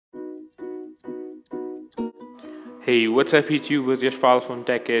Hey, what's up YouTube, it's Yashpal from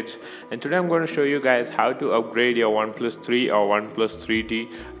TechEdge, and today I'm going to show you guys how to upgrade your OnePlus 3 or OnePlus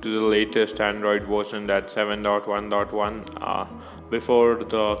 3T to the latest Android version, that's 7.1.1 before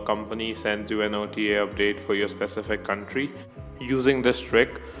the company sends you an OTA update for your specific country using this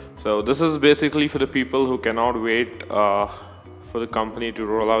trick. So this is basically for the people who cannot wait for the company to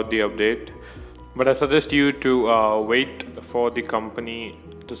roll out the update, but I suggest you to wait for the company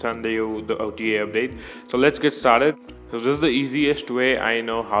to send you the OTA update. So let's get started. So this is the easiest way I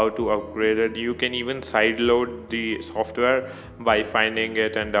know how to upgrade it. You can even sideload the software by finding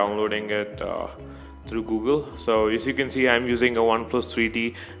it and downloading it through Google. So as you can see, I'm using a OnePlus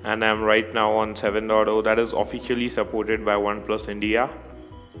 3T and I'm right now on 7.0 that is officially supported by OnePlus India.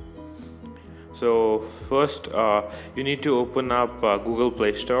 So first you need to open up Google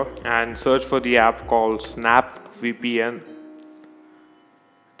Play Store and search for the app called Snap VPN.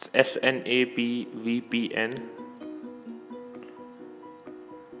 It's SNAP VPN,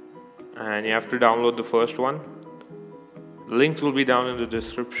 and you have to download the first one. The links will be down in the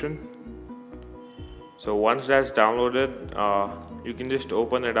description. So once that's downloaded, you can just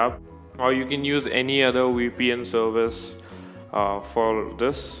open it up, or you can use any other VPN service for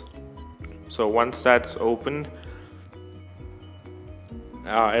this. So once that's opened,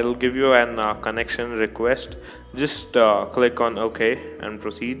 it'll give you an connection request. Just click on OK and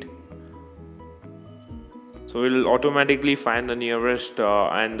proceed. So it'll automatically find the nearest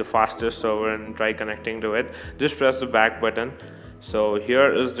and the fastest server and try connecting to it. Just press the back button. So here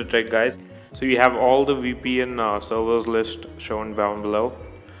is the trick, guys. So you have all the VPN servers list shown down below.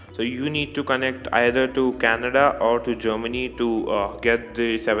 So you need to connect either to Canada or to Germany to get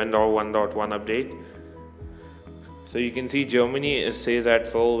the 7.1.1 update. So you can see Germany says at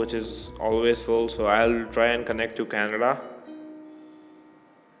full, which is always full. So I'll try and connect to Canada.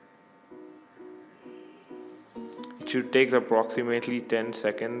 It should take approximately 10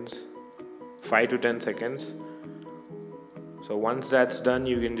 seconds, 5 to 10 seconds. So once that's done,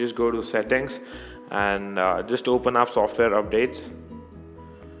 you can just go to settings and just open up software updates.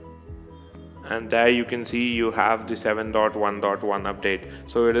 And there you can see you have the 7.1.1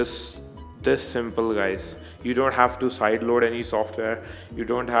 update. So it is this simple, guys. You don't have to sideload any software, you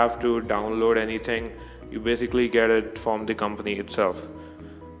don't have to download anything, you basically get it from the company itself.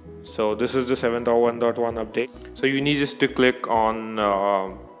 So this is the 7.1.1 update. So you need just to click on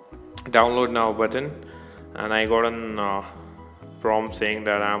download now button, and I got an prompt saying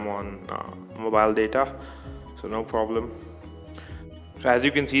that I'm on mobile data, so no problem. So as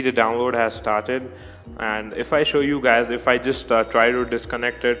you can see, the download has started, and if I show you guys, if I just try to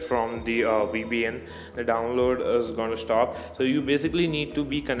disconnect it from the VPN, the download is going to stop. So you basically need to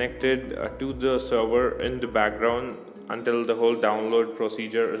be connected to the server in the background until the whole download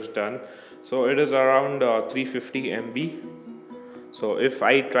procedure is done. So it is around 350 MB. So if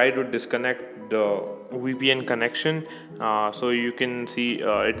I try to disconnect the VPN connection, so you can see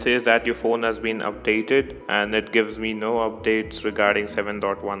it says that your phone has been updated, and it gives me no updates regarding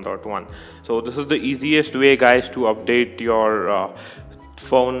 7.1.1. So this is the easiest way, guys, to update your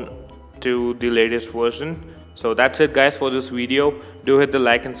phone to the latest version. So that's it, guys, for this video. Do hit the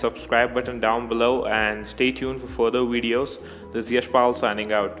like and subscribe button down below and stay tuned for further videos. This is Yashpal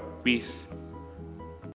signing out. Peace.